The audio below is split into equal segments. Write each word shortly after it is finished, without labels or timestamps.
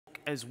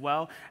as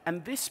well.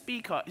 And this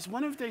speaker is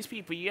one of those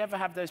people, you ever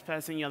have those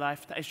person in your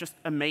life that is just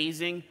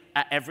amazing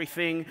at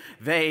everything.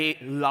 They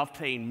love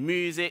playing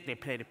music, they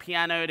play the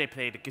piano, they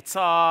play the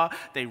guitar,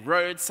 they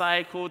road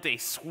cycle, they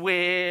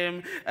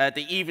swim,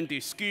 they even do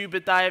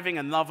scuba diving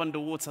and love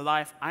underwater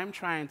life. I'm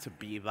trying to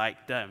be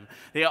like them.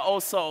 They are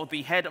also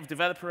the head of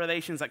developer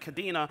relations at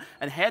Cadena,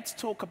 and here to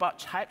talk about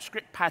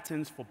TypeScript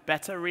patterns for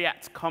better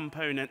React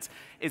components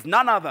is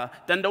none other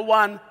than the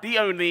one, the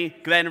only,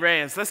 Glenn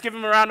Reyes. Let's give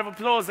him a round of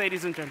applause,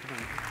 ladies and gentlemen.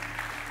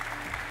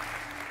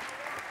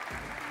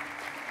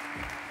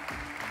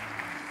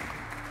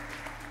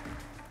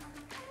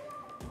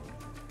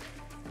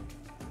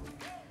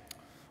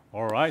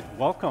 All right,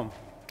 welcome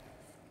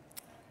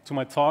to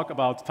my talk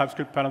about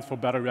TypeScript patterns for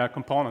better React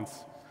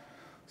components.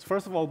 So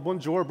first of all,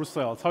 bonjour,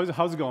 Brussels.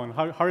 How's it going?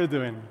 How are you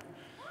doing?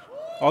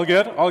 All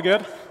good? All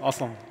good?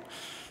 Awesome.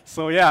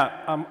 So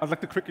yeah, I'd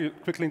like to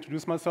quickly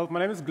introduce myself. My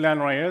name is Glenn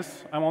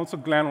Reyes. I'm also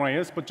Glenn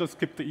Reyes, but just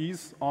skip the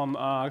E's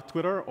on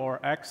Twitter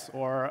or X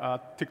or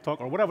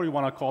TikTok or whatever you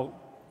want to call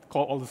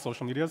all the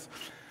social medias.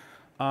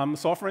 I'm a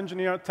software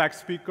engineer, tech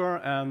speaker,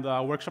 and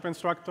workshop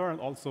instructor,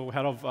 and also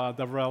head of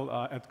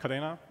DevRel at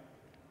Cadena.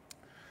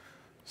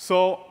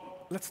 So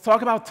let's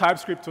talk about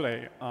TypeScript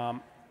today.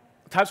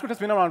 TypeScript has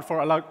been around for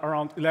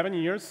around 11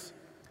 years.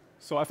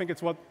 So I think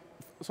it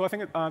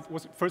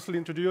was firstly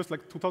introduced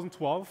like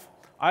 2012.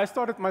 I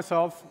started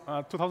myself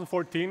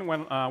 2014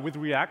 when with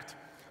React.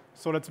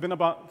 So it's been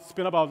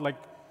about like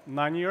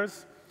 9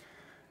 years.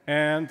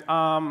 And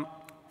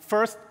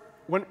first,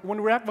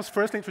 when React was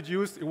first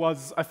introduced, it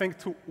was I think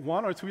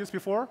 1 or 2 years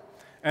before,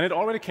 and it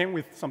already came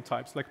with some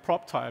types like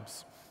prop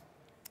types.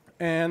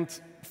 And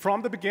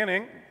from the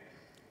beginning,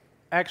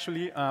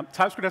 actually,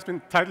 TypeScript has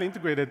been tightly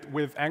integrated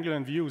with Angular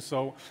and Vue.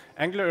 So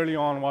Angular early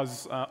on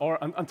was,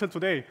 until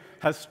today,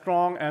 has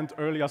strong and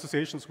early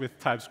associations with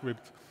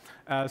TypeScript.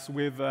 As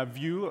with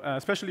Vue,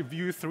 especially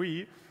Vue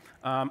 3,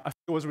 I think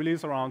it was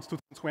released around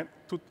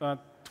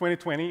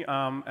 2020,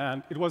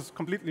 and it was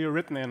completely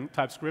written in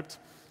TypeScript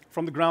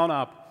from the ground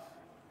up.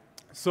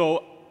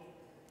 So,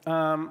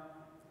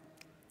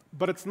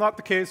 but it's not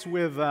the case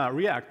with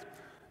React.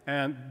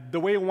 And the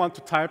way you want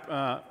to type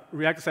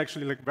React is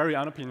actually like very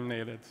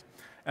unopinionated.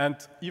 And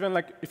even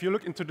like if you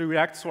look into the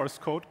React source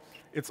code,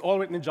 it's all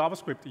written in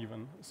JavaScript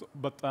even. So,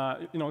 but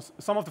you know,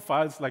 some of the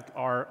files like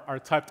are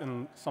typed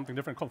in something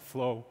different called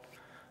Flow,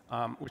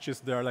 which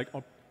is their like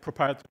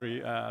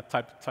proprietary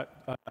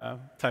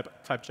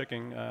type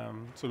checking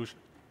solution.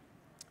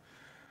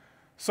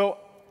 So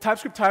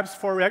TypeScript types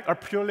for React are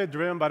purely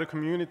driven by the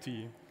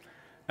community.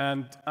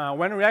 And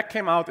when React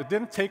came out, it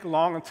didn't take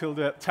long until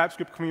the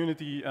TypeScript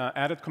community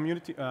added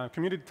community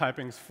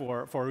typings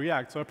for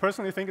React. So I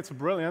personally think it's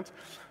brilliant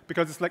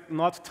because it's like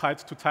not tied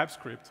to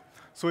TypeScript.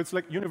 So it's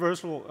like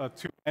universal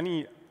to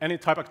any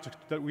type architecture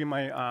that we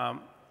may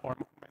or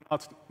may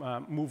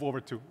not move over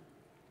to.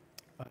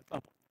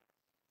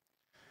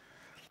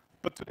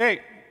 But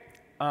today,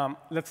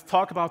 let's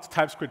talk about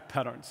TypeScript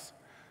patterns.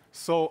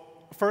 So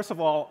first of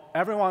all,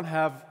 everyone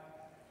have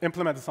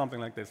implemented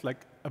something like this,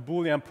 like a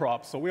Boolean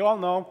prop. So we all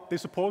know they're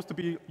supposed to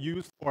be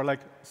used for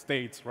like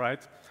states,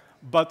 right?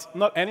 But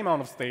not any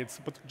amount of states,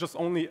 but just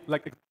only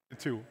like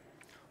 2.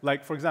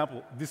 Like for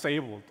example,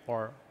 disabled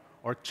or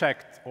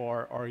checked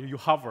or you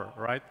hover,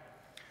 right?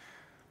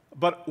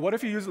 But what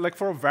if you use it like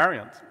for a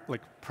variant,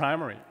 like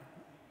primary?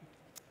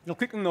 You'll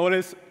quickly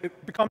notice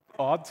it becomes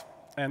odd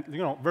and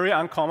very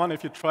uncommon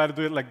if you try to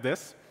do it like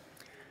this.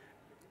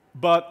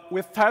 But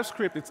with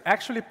TypeScript, it's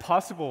actually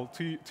possible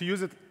to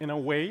use it in a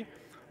way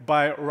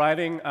by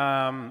writing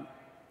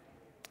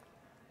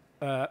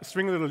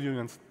string little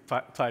union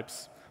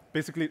types,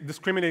 basically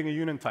discriminating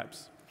union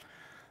types.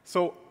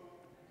 So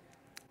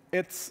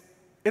it's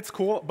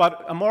cool,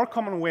 but a more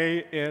common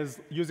way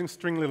is using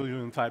string little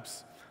union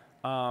types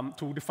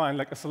to define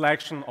like a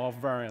selection of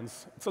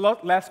variants. It's a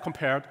lot less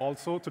compared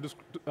also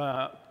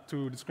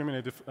to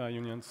discriminative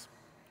unions.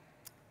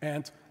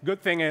 And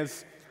good thing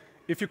is,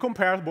 if you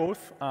compare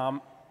both,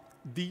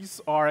 these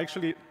are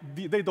actually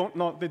they do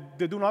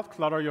not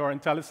clutter your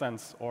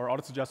IntelliSense or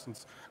auto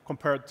suggestions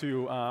compared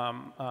to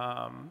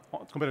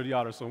the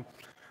others. So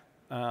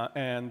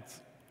and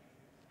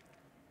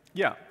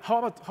yeah, how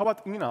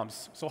about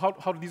enums? So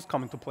how do these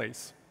come into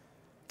place?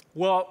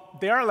 Well,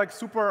 they are like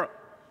super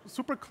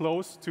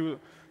close to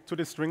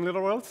the string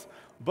literals,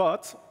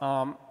 but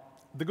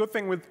the good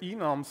thing with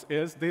enums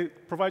is they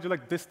provide you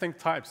like distinct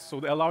types, so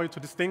they allow you to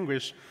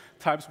distinguish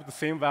types with the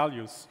same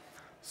values.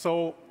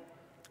 So,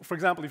 for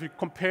example, if you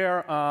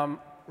compare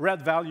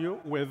red value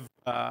with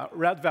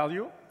red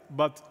value,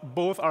 but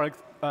both are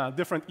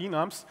different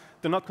enums,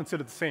 they're not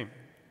considered the same.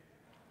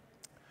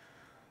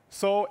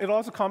 So it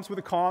also comes with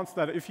the cons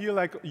that if you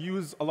like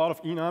use a lot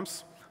of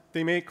enums,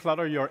 they may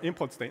clutter your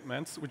input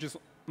statements, which is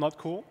not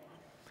cool.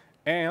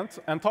 And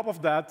on top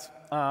of that,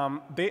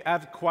 they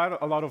add quite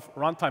a lot of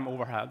runtime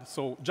overhead.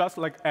 So just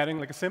like adding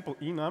like a simple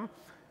enum,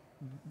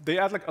 they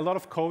add like a lot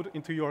of code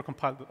into your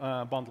compiled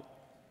bundle.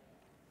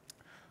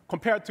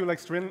 Compared to like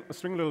string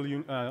little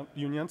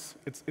unions,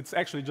 it's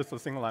actually just a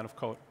single line of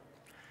code.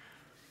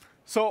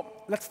 So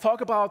let's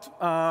talk about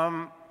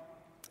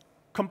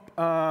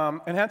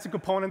enhancing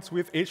components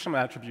with HTML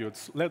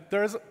attributes.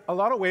 There's a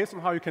lot of ways on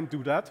how you can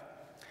do that.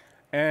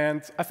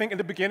 And I think in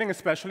the beginning,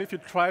 especially, if you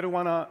try to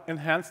want to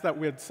enhance that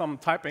with some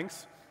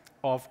typings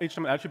of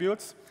HTML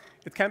attributes,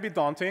 it can be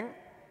daunting.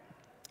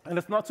 And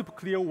it's not super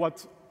clear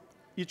what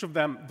each of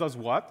them does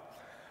what.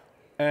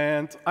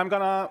 And I'm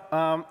going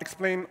to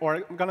explain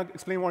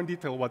more in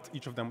detail what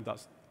each of them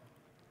does.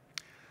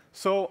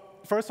 So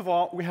first of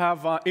all, we have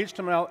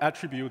HTML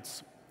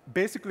attributes.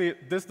 Basically,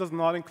 this does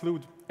not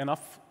include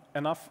enough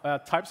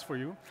types for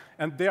you.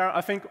 And they are,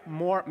 I think,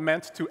 more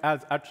meant to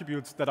add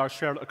attributes that are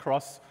shared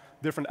across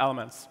different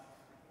elements.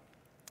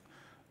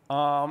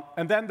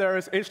 And then there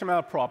is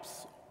HTML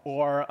props,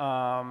 or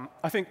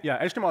I think,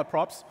 yeah, HTML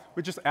props,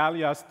 which is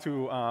alias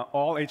to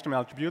all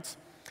HTML attributes.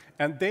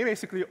 And they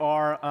basically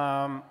are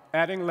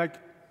adding like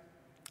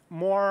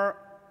more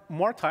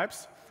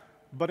types,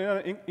 but in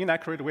an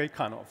inaccurate way,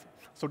 kind of.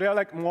 So they are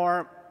like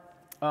more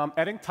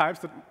adding types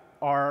that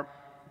are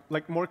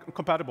like more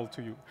compatible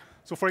to you.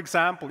 So for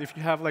example, if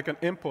you have like an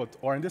input,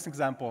 or in this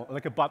example,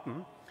 like a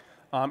button,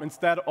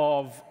 instead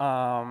of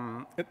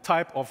a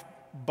type of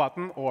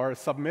button or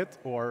submit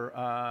or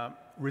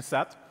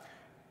reset,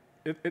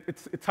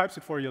 it types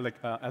it for you like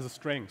as a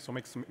string, so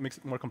makes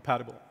it more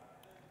compatible.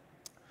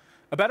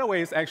 A better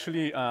way is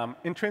actually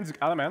intrinsic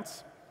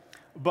elements,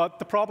 but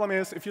the problem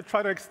is if you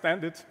try to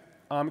extend it,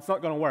 it's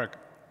not going to work.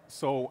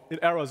 So it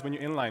errors when you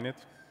inline it.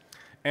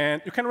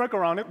 And you can work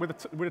around it with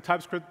a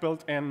TypeScript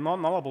built-in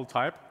non-nullable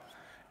type,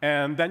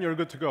 and then you're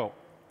good to go.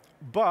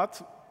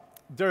 But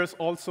there's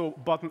also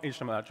button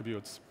HTML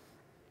attributes,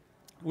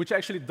 which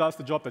actually does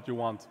the job that you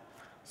want.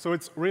 So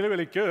it's really,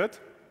 really good.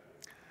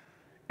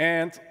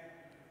 And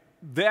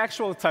the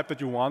actual type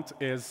that you want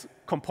is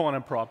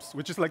component props,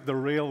 which is like the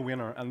real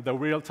winner and the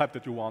real type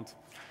that you want.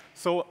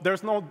 So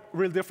there's no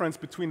real difference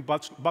between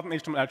button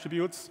HTML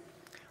attributes,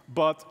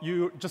 but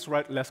you just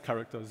write less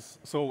characters.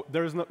 So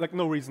there is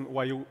no reason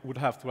why you would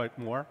have to write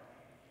more.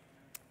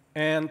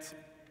 And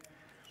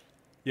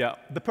yeah,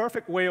 the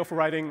perfect way of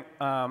writing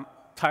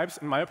types,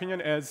 in my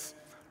opinion, is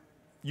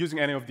using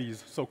any of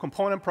these. So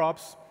component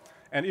props,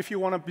 and if you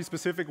want to be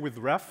specific with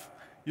ref,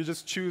 you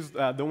just choose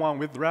the one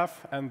with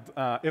ref, and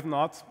if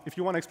not, if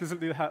you want to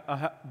explicitly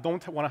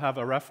don't want to have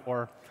a ref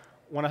or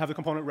want to have the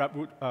component ref,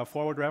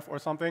 forward ref or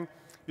something,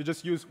 you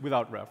just use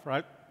without ref,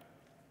 right?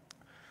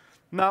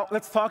 Now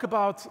let's talk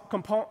about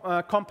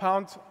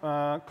compound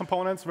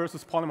components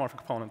versus polymorphic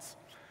components.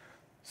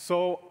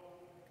 So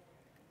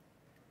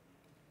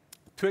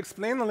to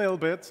explain a little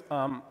bit,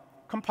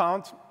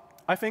 compound,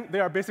 I think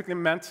they are basically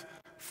meant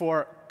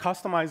for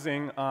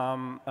customizing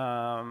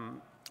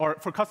or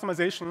for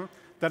customization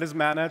that is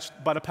managed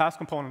by the path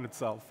component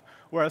itself,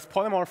 whereas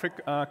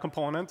polymorphic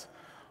components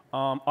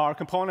are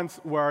components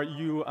where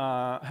you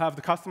have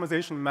the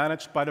customization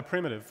managed by the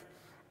primitive.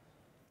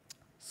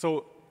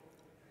 So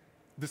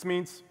this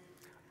means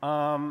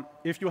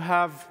if you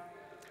have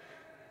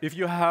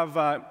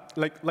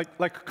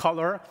like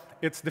color,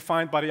 it's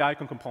defined by the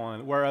icon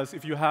component. Whereas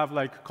if you have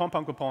like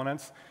compound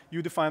components,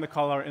 you define the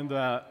color in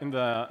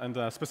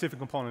the specific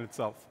component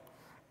itself.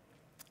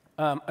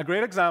 A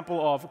great example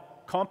of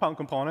compound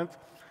component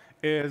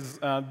is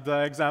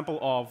the example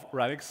of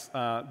Radix,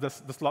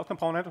 the slot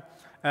component,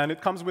 and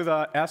it comes with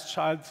a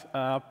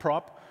asChild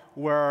prop,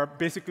 where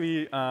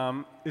basically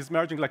is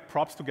merging like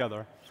props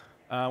together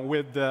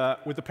with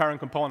the parent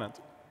component.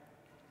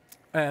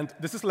 And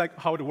this is like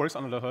how it works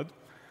under the hood.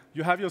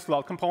 You have your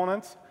slot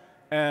component,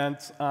 and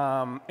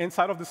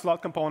inside of the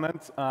slot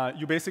component,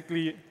 you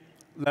basically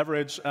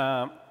leverage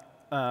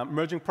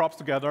merging props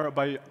together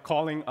by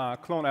calling a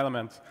clone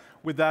element.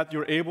 With that,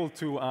 you're able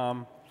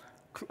to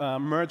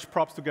merge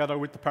props together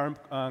with the parent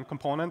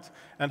component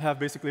and have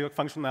basically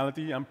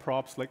functionality and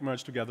props like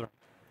merged together.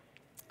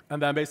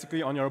 And then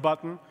basically on your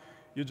button,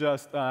 you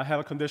just have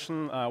a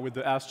condition with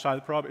the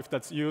asChild prop. If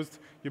that's used,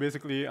 you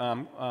basically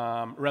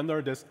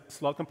render this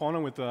slot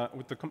component with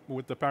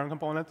the parent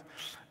component,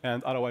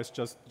 and otherwise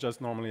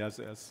just normally as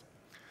is.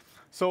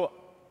 So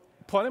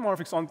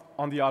polymorphics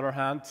on the other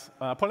hand,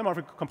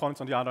 polymorphic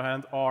components on the other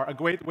hand are a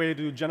great way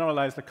to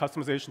generalize the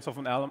customizations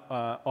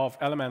of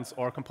elements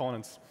or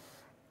components.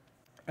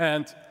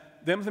 And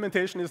the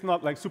implementation is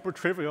not like super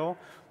trivial,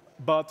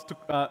 but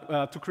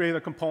to create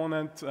a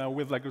component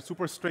with like a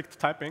super strict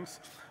typings.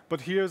 But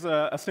here's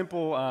a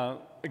simple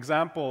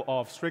example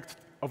of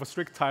a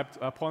strict typed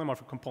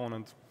polymorphic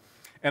component.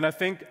 And I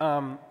think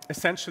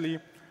essentially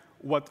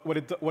what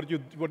you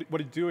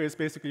do is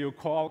basically you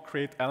call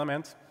create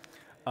element,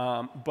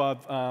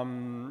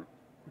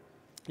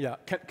 yeah,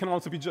 can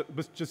also be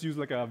just use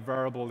like a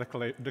variable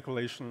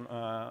declaration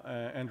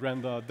and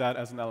render that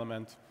as an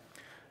element.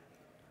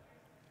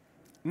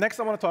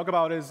 Next I want to talk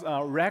about is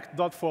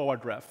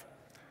rect.forwardRef.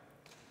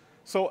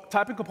 So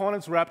typing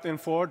components wrapped in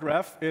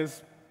forwardRef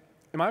is,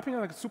 in my opinion,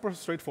 like super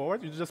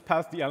straightforward. You just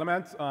pass the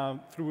element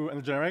through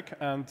a generic,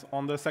 and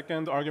on the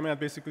second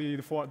argument, basically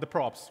the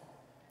props.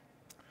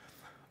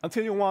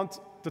 Until you want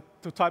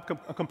to type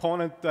a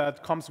component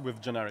that comes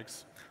with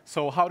generics.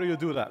 So how do you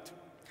do that?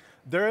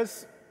 There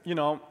is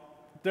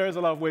there's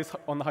a lot of ways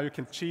on how you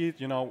can cheat,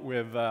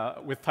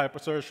 with type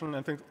assertion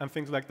and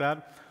things like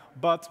that.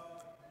 But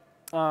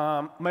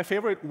my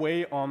favorite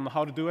way on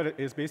how to do it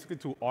is basically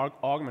to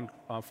augment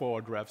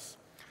forward refs.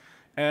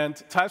 And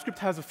TypeScript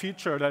has a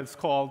feature that is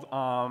called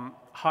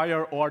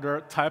higher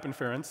order type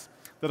inference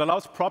that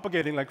allows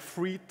propagating like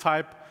free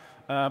type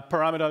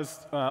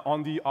parameters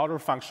on the outer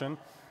function.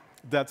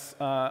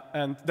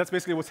 And that's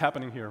basically what's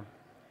happening here.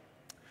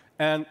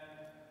 And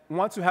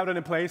once you have that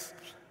in place,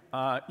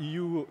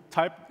 you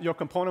type your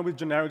component with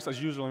generics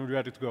as usual and you're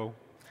ready to go.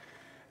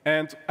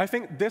 And I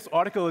think this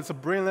article is a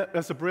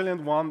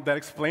brilliant one that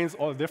explains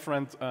all the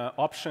different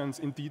options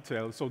in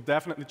detail. So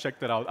definitely check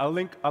that out. I'll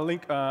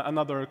link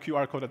another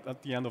QR code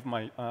at the end of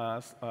my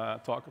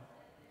talk.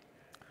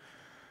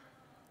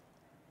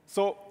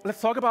 So let's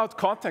talk about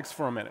context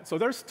for a minute. So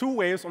there's two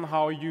ways on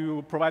how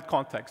you provide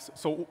context.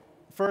 So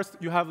first,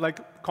 you have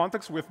like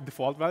context with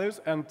default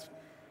values, and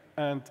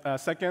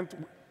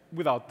second,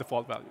 without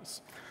default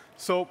values.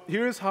 So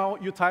here's how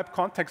you type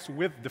context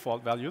with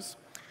default values.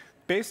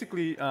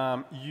 Basically,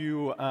 like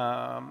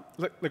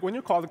when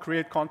you call the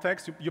create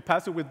context, you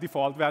pass it with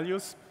default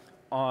values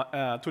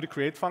to the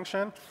create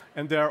function,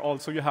 and there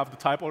also you have the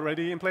type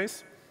already in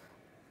place.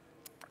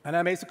 And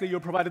then basically you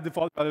provide the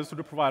default values to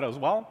the provider as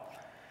well,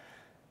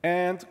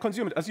 and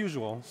consume it as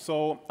usual.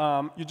 So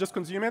you just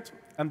consume it,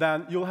 and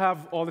then you'll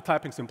have all the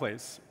typings in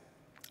place.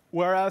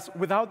 Whereas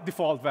without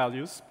default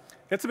values,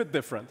 it's a bit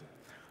different.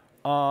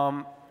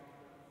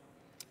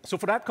 So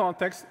for that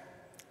context,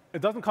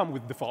 it doesn't come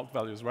with default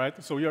values, right?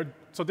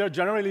 So they're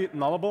generally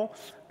nullable,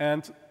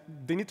 and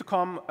they need to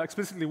come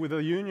explicitly with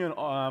a union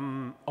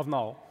of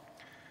null.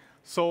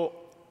 So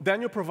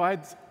then your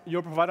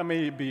provider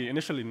may be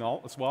initially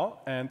null as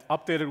well, and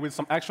updated with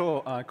some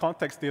actual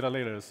context data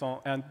later.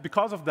 So, and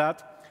because of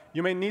that,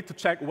 you may need to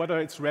check whether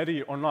it's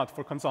ready or not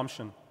for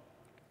consumption.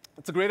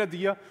 It's a great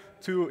idea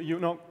to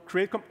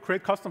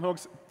create custom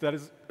hooks. That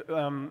is,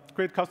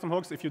 create custom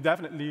hooks if you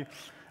definitely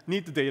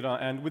need the data,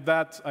 and with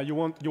that, you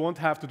won't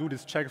have to do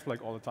these checks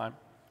like all the time.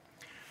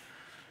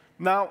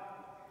 Now,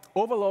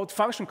 overload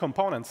function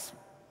components.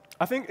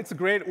 I think it's a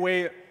great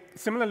way,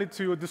 similarly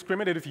to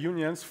discriminative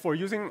unions, for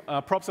using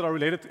props that are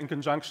related in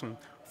conjunction.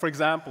 For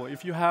example,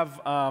 if you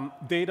have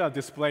data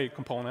display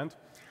component,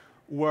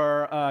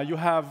 where you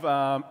have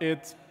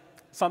it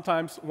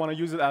sometimes want to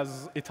use it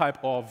as a type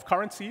of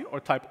currency or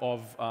type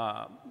of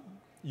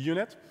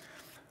unit,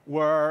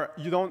 where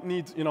you don't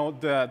need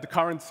the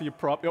currency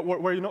prop,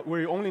 where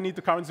you only need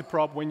the currency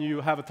prop when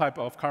you have a type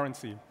of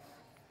currency.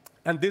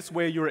 And this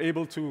way, you're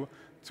able to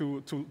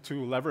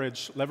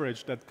leverage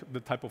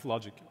the type of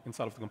logic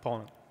inside of the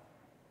component.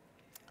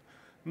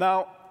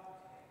 Now,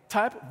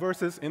 type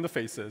versus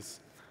interfaces.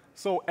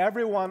 So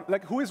everyone,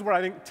 like, who is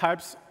writing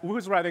types? Who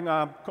is writing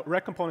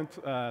rec component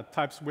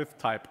types with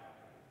type?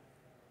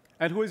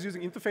 And who is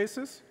using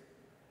interfaces?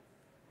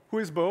 Who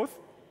is both?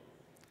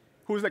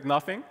 Who is like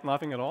nothing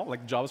at all,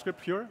 like JavaScript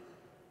pure?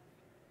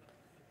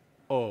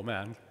 Oh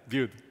man,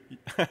 good.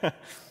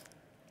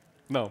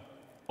 No,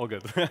 all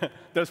good.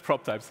 There's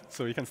prop types,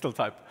 so you can still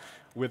type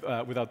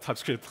without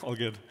TypeScript, all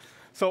good.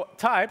 So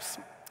types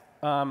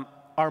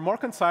are more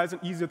concise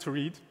and easier to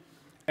read,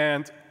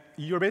 and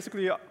you're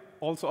basically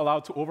also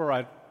allowed to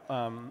override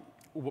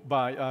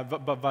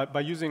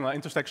by using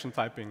intersection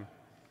typing.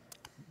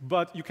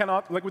 But you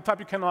cannot, like with type,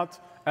 you cannot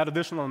add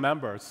additional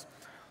members,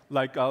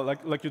 like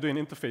you do in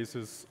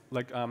interfaces.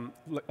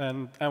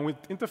 And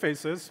with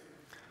interfaces,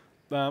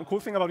 the cool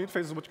thing about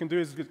interfaces, what you can do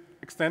is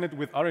extend it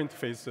with other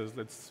interfaces.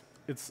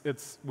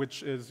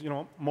 Which is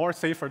more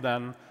safer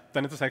than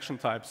intersection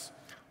types,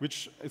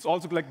 which is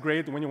also like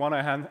great when you want to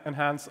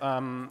enhance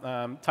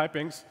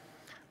typings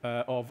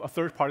of a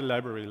third-party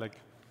library,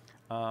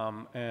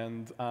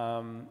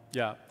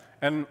 yeah.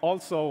 And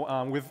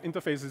also with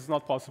interfaces, it's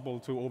not possible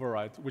to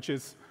override, which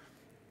is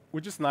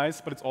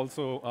nice, but it's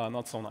also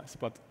not so nice.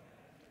 But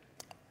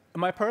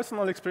my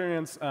personal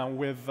experience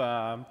with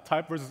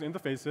type versus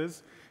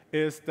interfaces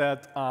is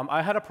that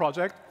I had a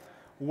project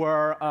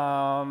where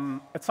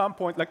at some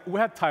point, like, we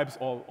had types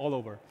all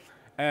over.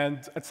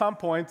 And at some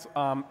point,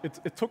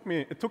 it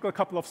took a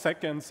couple of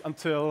seconds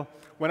until,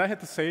 when I hit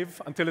the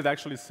save, until it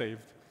actually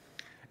saved.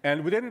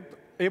 And we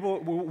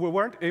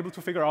weren't able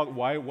to figure out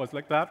why it was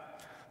like that.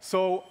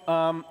 So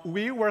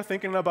we were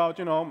thinking about,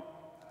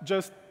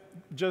 just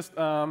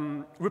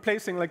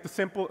replacing, like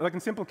in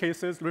simple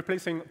cases,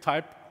 replacing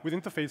type with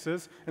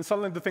interfaces, and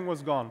suddenly the thing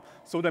was gone.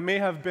 So there may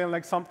have been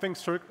like something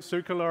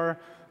circular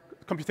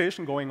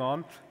computation going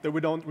on that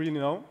we don't really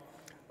know.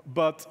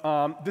 But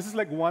this is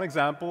like one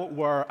example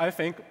where I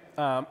think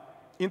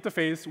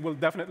interface will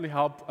definitely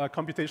help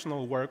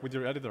computational work with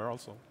your editor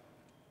also.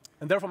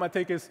 And therefore, my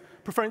take is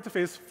prefer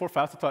interface for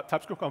faster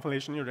TypeScript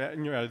compilation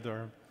in your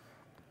editor.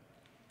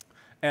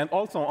 And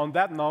also, on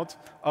that note,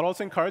 I'd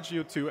also encourage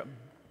you to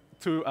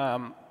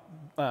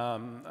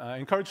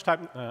encourage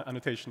type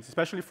annotations,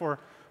 especially for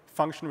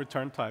function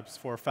return types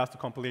for faster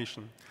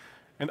compilation.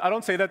 And I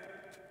don't say that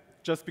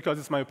just because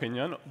it's my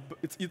opinion. But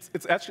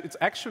it's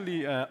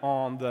actually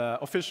on the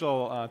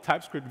official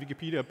TypeScript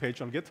Wikipedia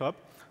page on GitHub.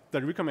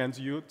 that recommends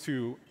you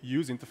to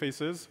use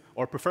interfaces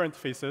or prefer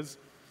interfaces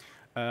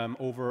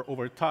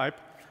over type,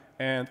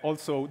 and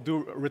also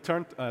do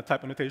return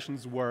type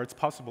annotations where it's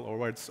possible or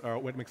where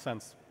it makes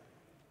sense.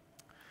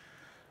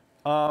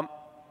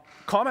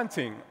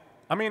 Commenting,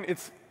 I mean,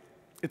 it's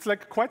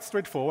like quite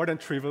straightforward and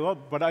trivial,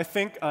 but I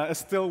think it's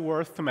still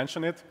worth to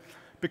mention it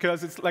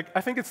because it's like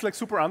I think it's like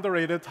super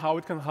underrated how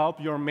it can help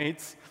your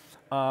mates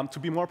to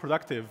be more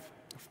productive.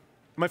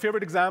 My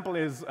favorite example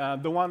is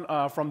the one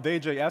from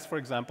Day.js, for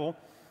example,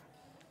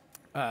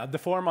 the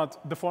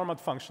format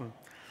function.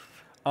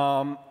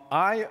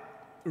 I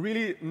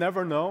really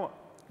never know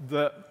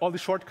all the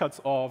shortcuts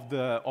of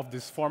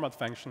this format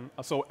function.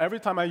 So every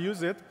time I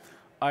use it,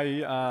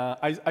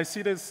 I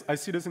see this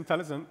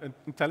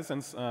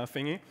intelligence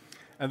thingy,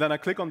 and then I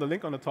click on the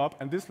link on the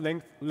top, and this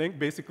link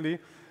basically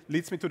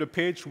leads me to the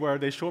page where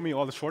they show me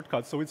all the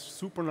shortcuts. So it's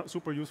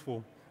super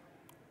useful.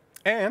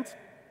 And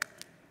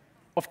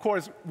of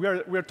course,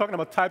 we're talking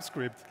about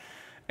TypeScript,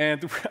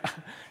 and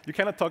you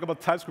cannot talk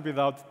about TypeScript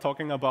without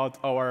talking about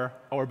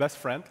our best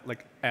friend,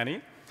 like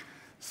Annie.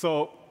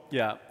 So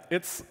yeah,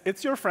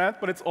 it's your friend,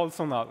 but it's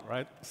also not,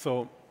 right?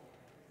 So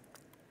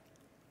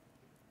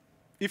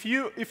if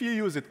you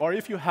use it or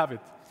if you have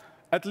it,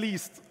 at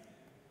least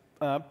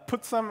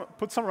put some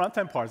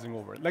runtime parsing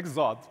over it, like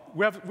Zod.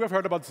 We have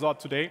heard about Zod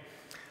today.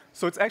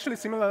 So it's actually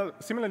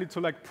similarly to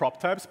like prop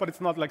types, but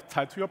it's not like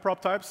tied to your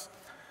prop types.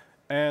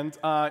 And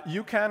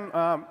you can,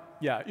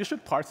 you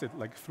should parse it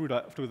like through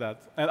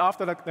that. And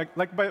after that,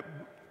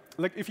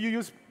 like if you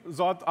use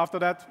Zod after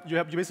that,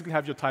 you basically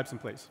have your types in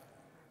place.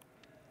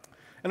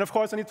 And of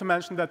course, I need to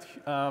mention that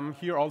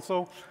here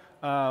also,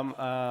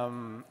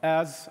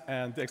 as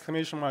and the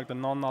exclamation mark, the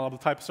non-nullable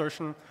type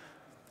assertion,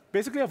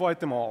 basically avoid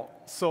them all.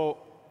 So,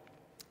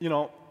 you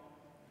know,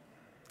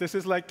 this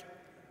is like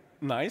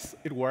nice,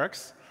 it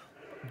works.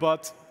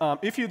 But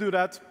if you do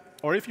that,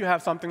 or if you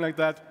have something like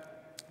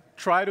that,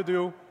 try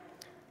to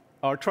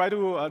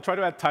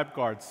add type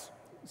guards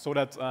so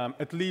that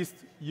at least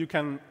you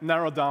can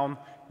narrow down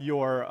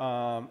your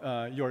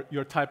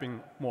typing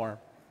more.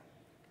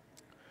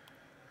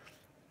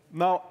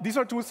 Now, these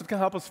are tools that can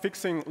help us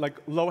fixing like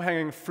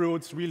low-hanging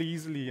fruits really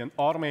easily and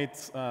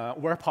automate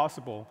where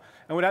possible.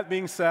 And with that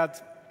being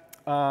said,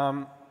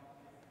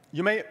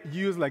 you may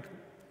use like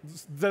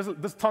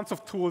there's tons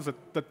of tools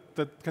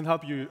that can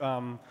help you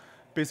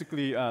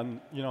basically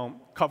you know,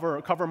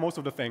 cover most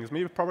of the things.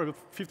 Maybe probably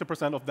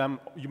 50% of them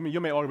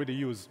you may already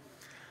use.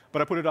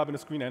 But I put it up on the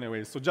screen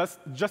anyway. So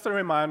just a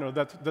reminder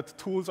that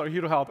tools are here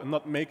to help and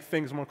not make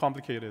things more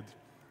complicated.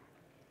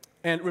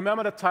 And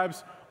remember that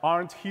types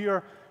aren't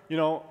here, you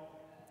know,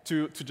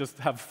 to just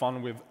have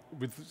fun with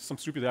some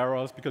stupid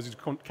errors because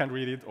you can't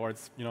read it, or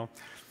it's, you know.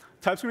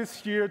 TypeScript is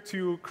here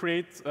to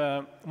create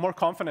more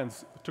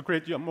confidence,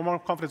 more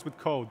confidence with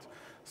code,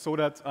 so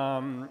that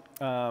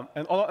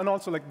and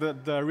also like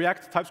the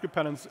React TypeScript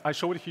patterns I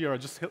showed here are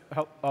just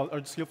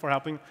here for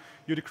helping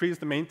you decrease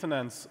the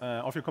maintenance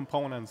of your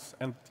components.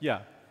 And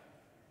yeah,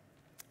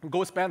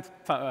 go spend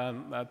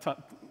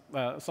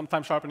some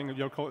time sharpening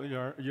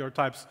your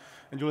types,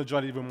 and you'll enjoy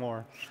it even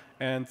more.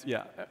 And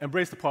yeah,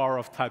 embrace the power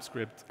of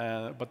TypeScript,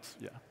 but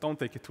yeah, don't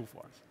take it too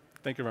far.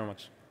 Thank you very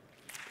much.